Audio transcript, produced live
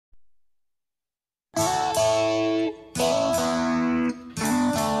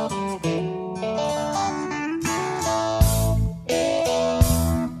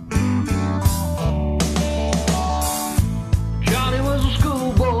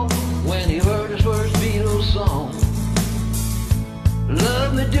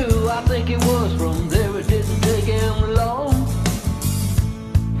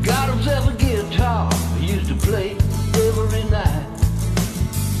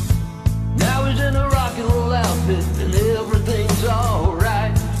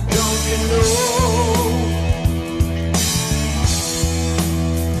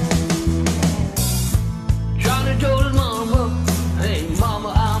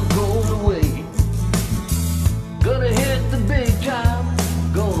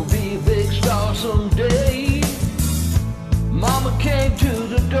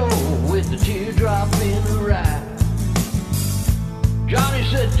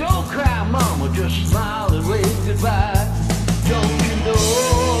Don't cry, mama, just smile and wave goodbye. Don't you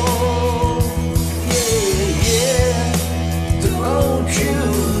know? Yeah, yeah. Don't you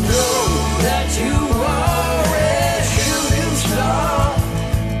know that you are a shooting star?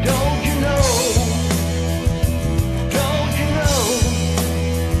 Don't you know? Don't you know?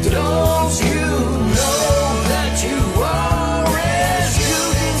 Don't you know that you are a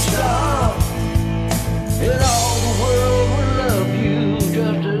shooting star? And all the world will love you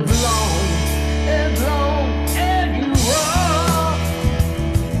just as long as you are.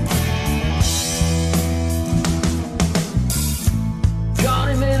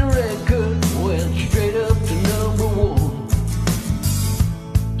 Johnny made a record, went straight up to #1.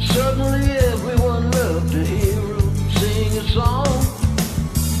 Suddenly everyone loved to hear him sing a song.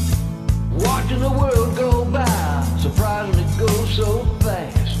 Watching the world go by, surprising it goes so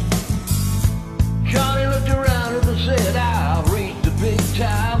fast. Johnny looked around and said, I've reached the big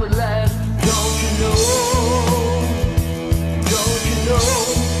time at last. Don't you know? Don't you know?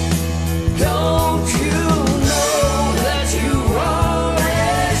 Don't you know that you are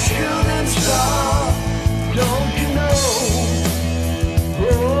a shooting star? Don't you know?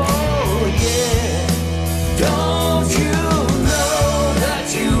 Oh yeah. Don't you know that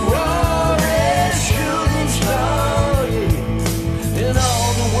you are a shooting star? Yeah. And all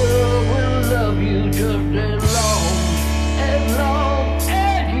the world will love you just as long as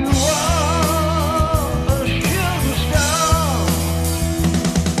you are a shooting star.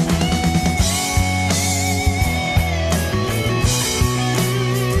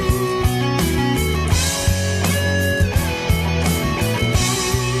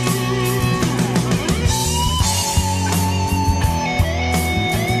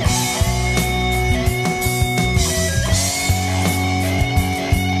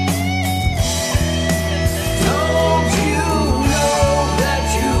 Don't you know that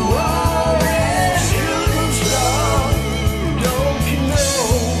you are a shooting star? Don't you know?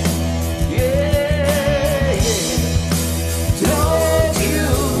 Yeah, yeah. Don't you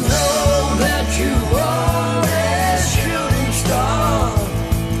know that you are a shooting star?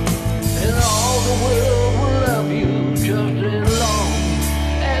 And all the world will love you just as long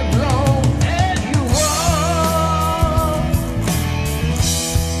as you are.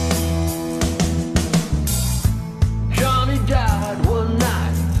 Johnny died one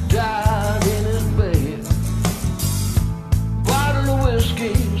night, died in his bed. Bottle of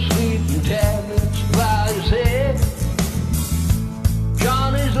whiskey, sleeping tablets by his head.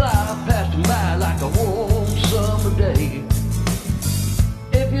 Johnny's life passed him by like a warm summer day.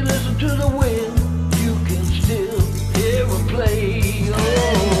 If you listen to the wind